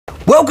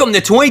Welcome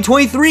to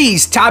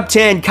 2023's Top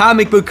 10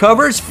 Comic Book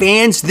Covers.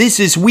 Fans, this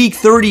is week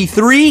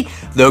 33,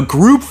 the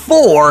Group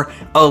 4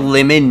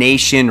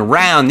 Elimination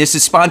Round. This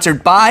is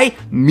sponsored by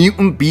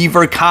Mutant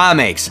Beaver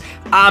Comics.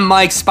 I'm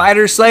Mike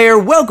Spider Slayer.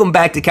 Welcome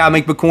back to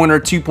Comic Book Corner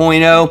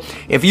 2.0.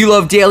 If you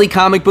love daily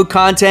comic book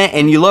content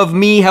and you love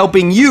me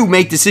helping you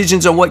make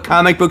decisions on what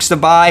comic books to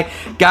buy,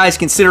 guys,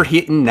 consider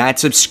hitting that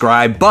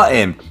subscribe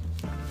button.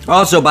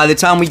 Also, by the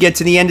time we get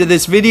to the end of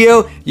this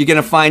video, you're going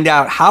to find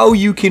out how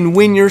you can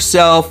win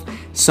yourself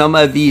some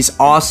of these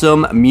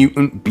awesome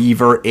Mutant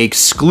Beaver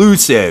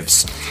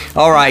exclusives.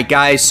 Alright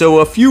guys,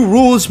 so a few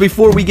rules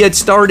before we get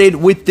started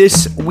with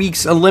this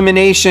week's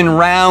elimination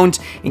round,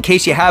 in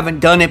case you haven't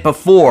done it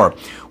before.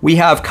 We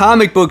have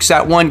comic books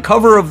that won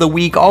cover of the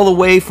week all the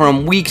way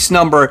from weeks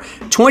number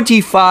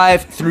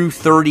 25 through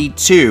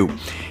 32.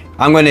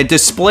 I'm going to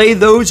display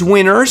those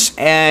winners,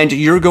 and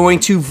you're going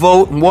to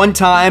vote one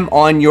time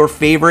on your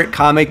favorite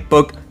comic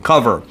book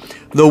cover.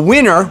 The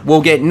winner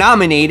will get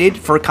nominated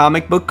for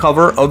Comic Book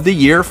Cover of the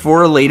Year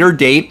for a later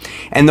date,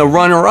 and the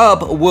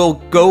runner-up will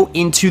go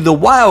into the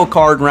wild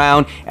card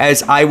round,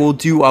 as I will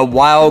do a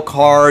wild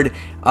card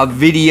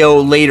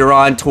video later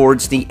on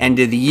towards the end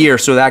of the year,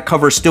 so that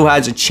cover still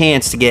has a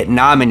chance to get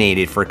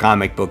nominated for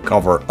Comic Book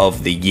Cover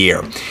of the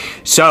Year.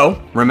 So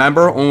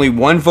remember, only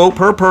one vote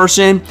per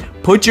person.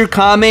 Put your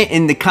comment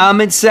in the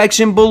comment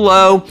section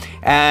below,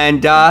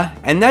 and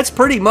that's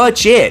pretty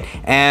much it.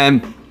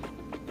 And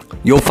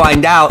you'll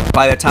find out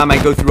by the time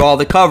I go through all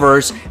the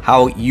covers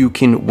how you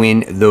can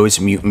win those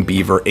Mutant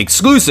Beaver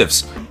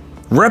exclusives.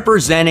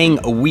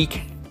 Representing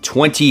week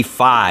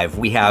 25,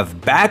 we have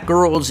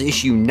Batgirls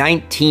issue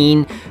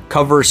 19,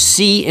 cover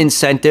C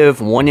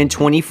incentive 1 in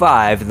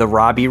 25, the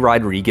Robbie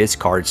Rodriguez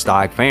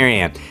cardstock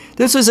variant.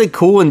 This is a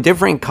cool and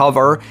different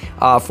cover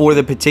for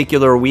the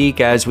particular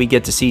week, as we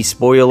get to see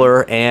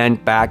Spoiler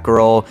and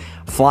Batgirl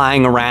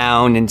flying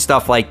around and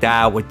stuff like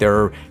that with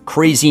their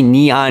crazy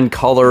neon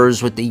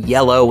colors with the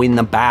yellow in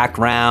the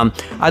background.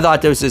 I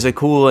thought this was a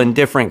cool and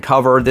different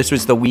cover. This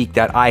was the week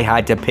that I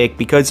had to pick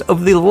because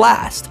of the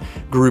last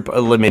group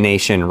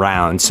elimination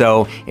round.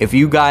 So if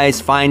you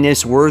guys find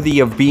this worthy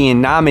of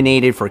being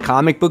nominated for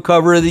Comic Book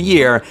Cover of the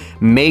Year,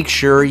 make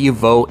sure you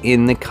vote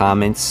in the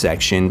comments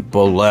section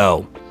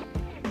below.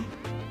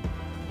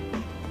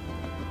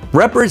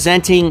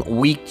 Representing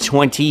week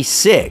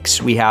 26,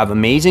 we have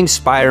Amazing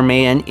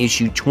Spider-Man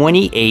issue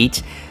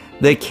 28,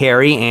 the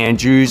Carrie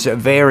Andrews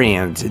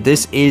variant.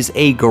 This is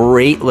a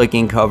great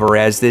looking cover,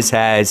 as this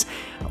has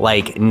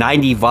like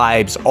 90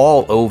 vibes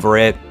all over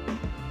it,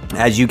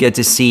 as you get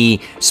to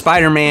see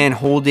Spider-Man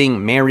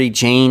holding Mary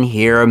Jane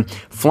here,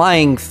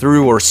 flying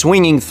through or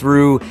swinging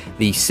through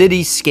the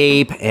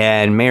cityscape,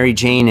 and Mary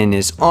Jane in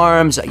his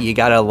arms. You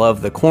gotta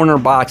love the corner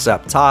box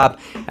up top,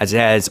 as it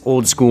has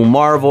old school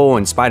Marvel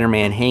and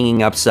Spider-Man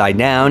hanging upside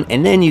down.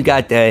 And then you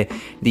got the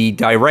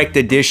direct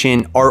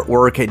edition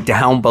artwork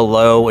down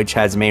below, which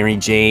has Mary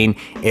Jane.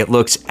 It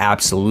looks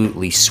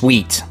absolutely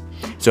sweet.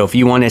 So if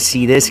you want to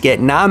see this get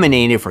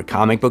nominated for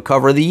Comic Book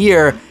Cover of the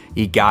Year,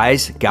 you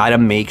guys gotta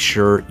make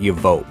sure you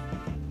vote.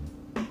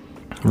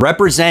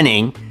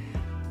 Representing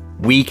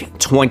week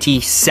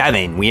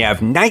 27, we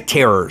have Night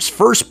Terrors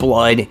First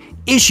Blood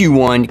issue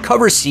 1,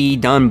 cover C,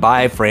 done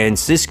by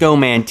Francisco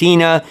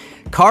Mantina,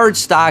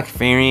 cardstock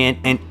variant.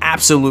 An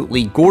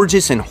absolutely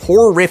gorgeous and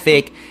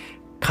horrific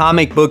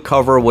comic book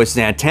cover with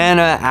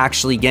Zatanna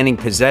actually getting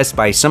possessed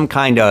by some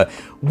kind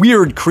of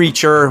weird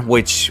creature,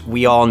 which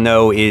we all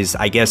know is,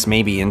 I guess,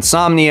 maybe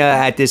insomnia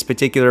at this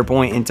particular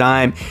point in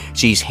time.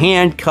 She's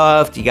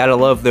handcuffed. You gotta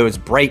love those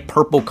bright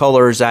purple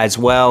colors as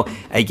well.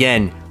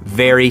 Again,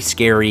 very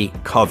scary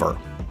cover.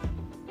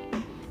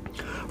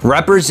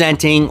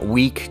 Representing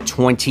week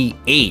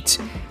 28.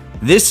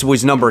 This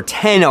was number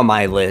 10 on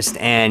my list,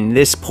 and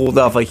this pulled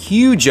off a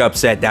huge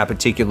upset that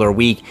particular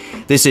week.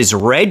 This is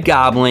Red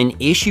Goblin,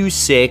 issue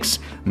 6,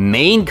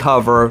 main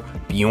cover,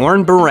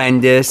 Bjorn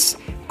Berendis.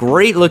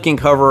 Great looking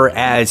cover,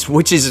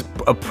 which is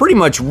a pretty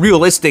much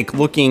realistic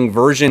looking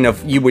version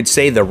of, you would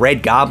say, the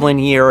Red Goblin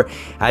here,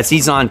 as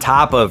he's on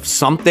top of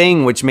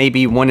something, which may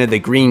be one of the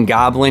Green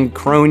Goblin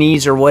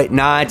cronies or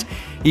whatnot.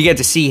 You get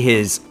to see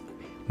his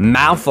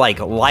mouth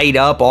like light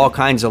up, all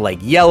kinds of like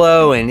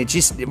yellow, and it's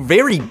just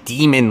very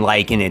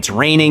demon-like, and it's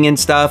raining and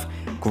stuff.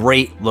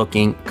 Great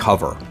looking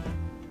cover.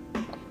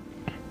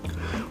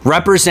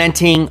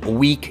 Representing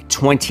week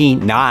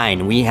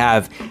 29, we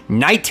have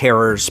Night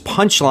Terrors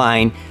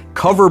Punchline,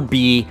 cover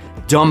B,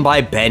 done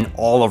by Ben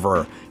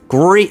Oliver.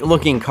 Great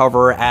looking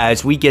cover,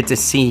 as we get to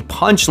see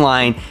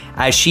Punchline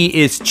as she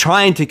is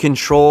trying to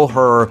control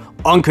her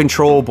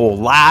uncontrollable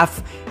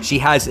laugh. She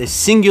has a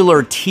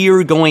singular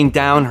tear going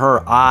down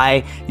her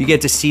eye. You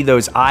get to see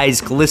those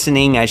eyes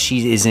glistening as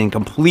she is in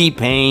complete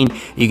pain.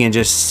 You can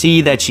just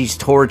see that she's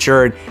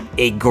tortured.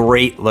 A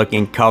great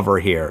looking cover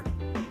here.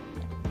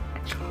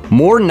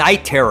 More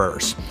Night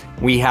Terrors.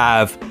 We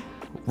have,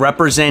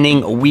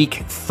 representing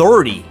week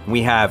 30,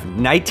 we have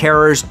Night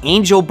Terrors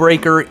Angel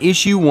Breaker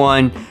issue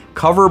 1,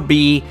 cover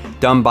B,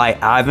 done by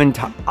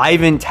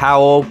Ivan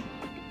Towle.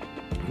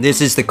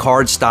 This is the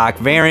cardstock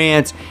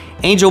variant,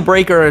 Angel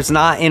Breaker is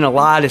not in a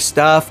lot of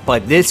stuff,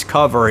 but this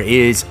cover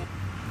is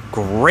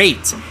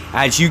great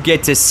as you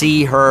get to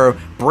see her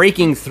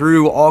breaking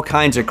through all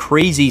kinds of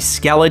crazy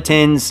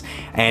skeletons,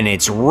 and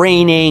it's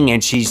raining,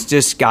 and she's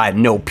just got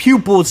no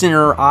pupils in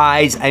her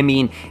eyes. I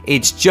mean,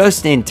 it's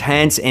just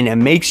intense, and it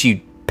makes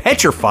you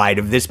petrified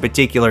of this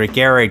particular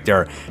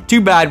character. Too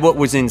bad what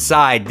was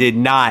inside did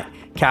not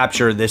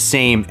capture the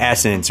same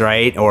essence,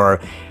 right? Or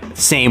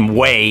same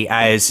way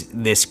as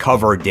this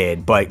cover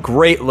did, but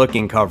great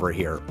looking cover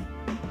here.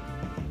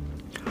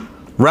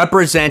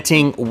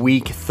 Representing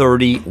week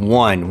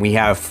 31, we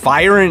have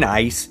Fire and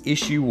Ice,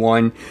 issue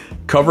 1,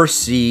 cover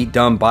C,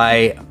 done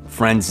by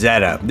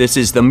Franzetta. This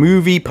is the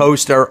movie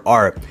poster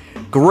art.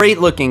 Great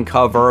looking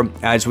cover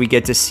as we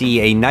get to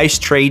see a nice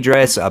trade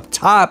dress up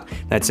top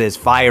that says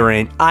Fire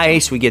and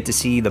Ice. We get to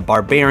see the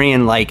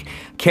barbarian-like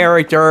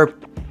character.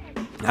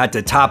 At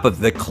the top of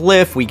the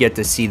cliff, we get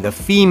to see the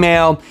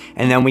female,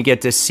 and then we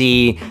get to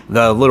see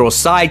the little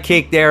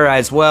sidekick there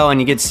as well,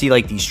 and you get to see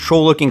like these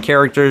troll-looking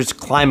characters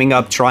climbing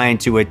up trying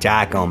to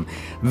attack them.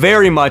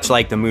 Very much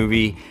like the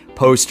movie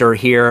poster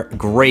here.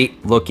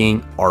 Great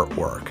looking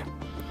artwork.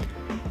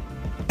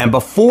 And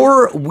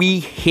before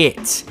we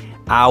hit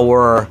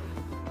our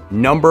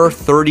number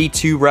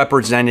 32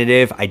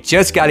 representative, I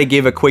just got to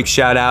give a quick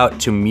shout out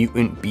to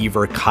Mutant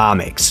Beaver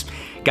Comics.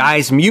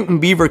 Guys,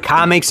 Mutant Beaver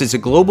Comics is a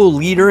global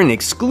leader in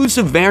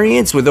exclusive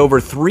variants with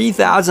over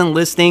 3,000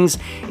 listings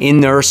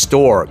in their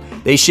store.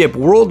 They ship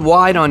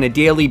worldwide on a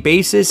daily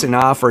basis and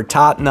offer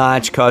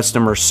top-notch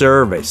customer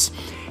service.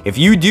 If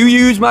you do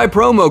use my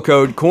promo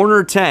code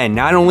CORNER10,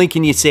 not only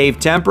can you save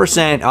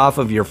 10% off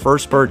of your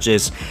first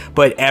purchase,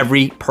 but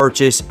every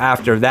purchase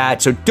after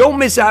that. So don't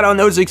miss out on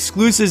those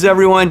exclusives,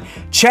 everyone.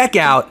 Check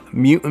out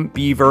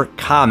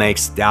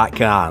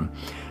mutantbeavercomics.com.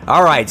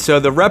 All right,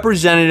 so the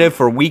representative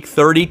for week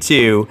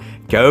 32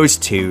 goes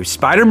to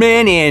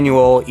Spider-Man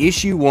Annual,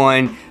 issue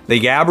 1, the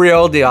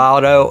Gabriel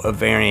Deodato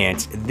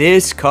variant.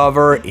 This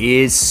cover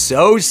is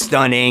so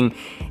stunning.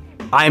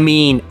 I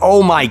mean,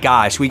 oh my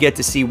gosh, we get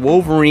to see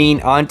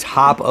Wolverine on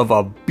top of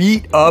a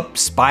beat-up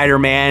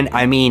Spider-Man.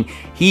 I mean,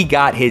 he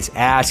got his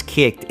ass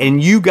kicked,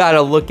 and you got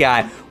to look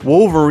at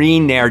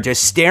Wolverine there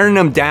just staring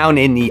him down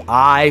in the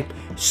eye.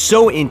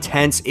 So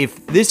intense.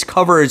 If this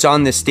cover is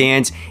on the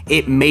stands,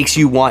 it makes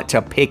you want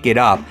to pick it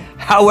up.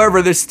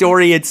 However, the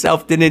story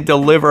itself didn't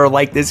deliver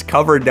like this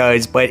cover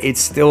does, but it's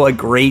still a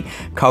great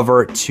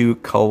cover to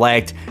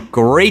collect.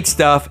 Great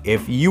stuff.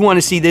 If you want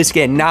to see this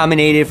get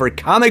nominated for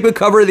Comic Book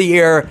Cover of the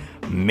Year,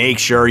 make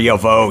sure you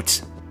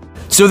vote.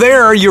 So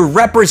there are your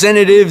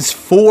representatives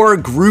for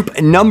group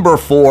number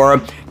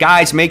 4.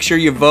 Guys, make sure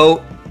you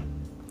vote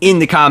in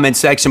the comment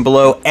section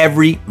below.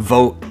 Every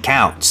vote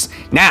counts.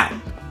 Now,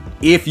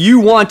 if you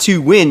want to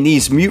win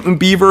these Mutant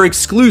Beaver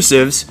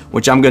exclusives,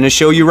 which I'm going to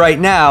show you right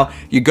now,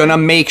 you're going to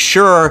make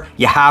sure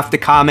you have to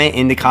comment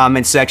in the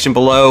comment section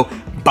below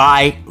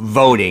by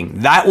voting.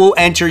 That will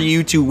enter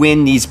you to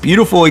win these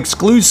beautiful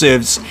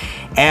exclusives,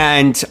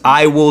 and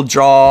I will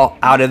draw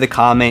out of the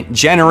comment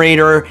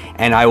generator,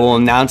 and I will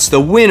announce the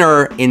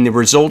winner in the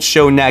results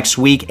show next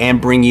week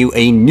and bring you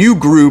a new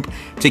group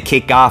to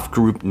kick off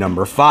group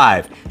number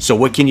 5. So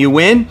what can you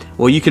win?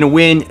 Well, you can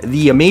win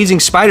the Amazing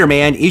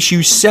Spider-Man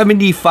issue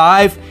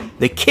 75,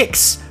 the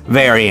Kicks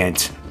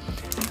variant.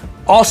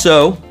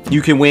 Also,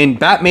 you can win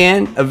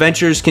Batman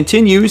Adventures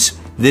Continues.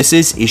 This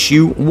is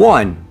issue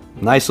 1.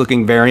 Nice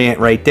looking variant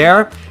right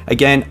there.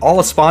 Again,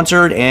 all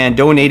sponsored and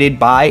donated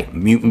by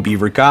Mutant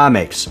Beaver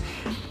Comics.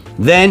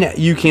 Then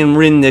you can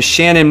win the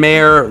Shannon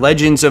Mayer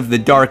Legends of the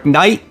Dark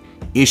Knight,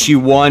 issue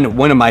 1,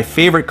 one of my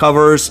favorite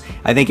covers.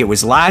 I think it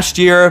was last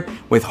year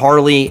with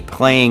Harley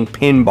playing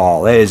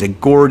pinball. That is a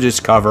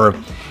gorgeous cover.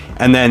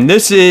 And then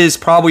this is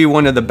probably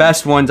one of the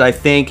best ones, I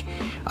think.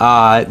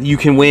 You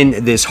can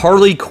win this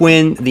Harley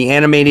Quinn, the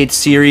animated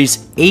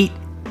series, Eat,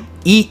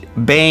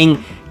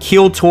 Bang,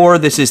 Kill Tour.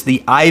 This is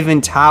the Ivan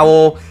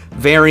Towel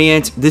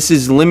variant. This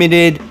is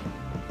limited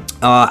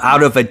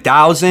out of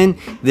 1,000.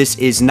 This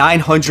is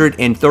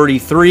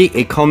 933.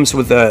 It comes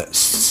with a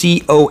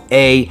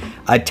COA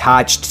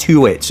attached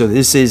to it. So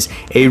this is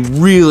a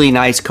really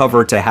nice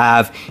cover to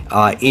have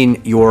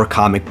in your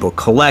comic book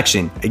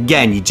collection.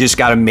 Again, you just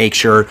got to make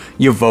sure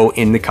you vote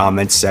in the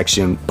comments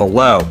section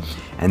below.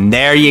 And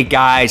there you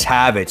guys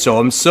have it. So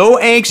I'm so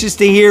anxious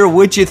to hear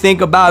what you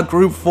think about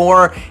Group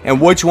 4 and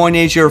which one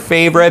is your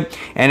favorite.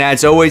 And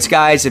as always,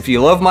 guys, if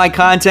you love my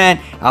content,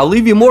 I'll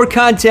leave you more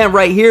content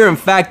right here. In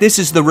fact, this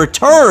is the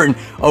return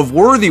of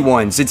Worthy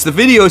Ones. It's the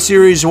video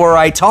series where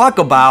I talk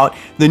about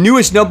the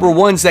newest number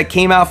 1s that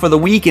came out for the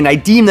week, and I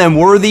deem them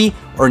worthy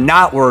or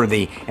not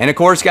worthy. And of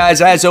course, guys,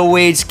 as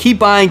always, keep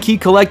buying, keep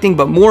collecting,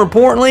 but more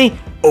importantly,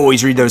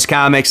 always read those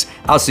comics.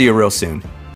 I'll see you real soon.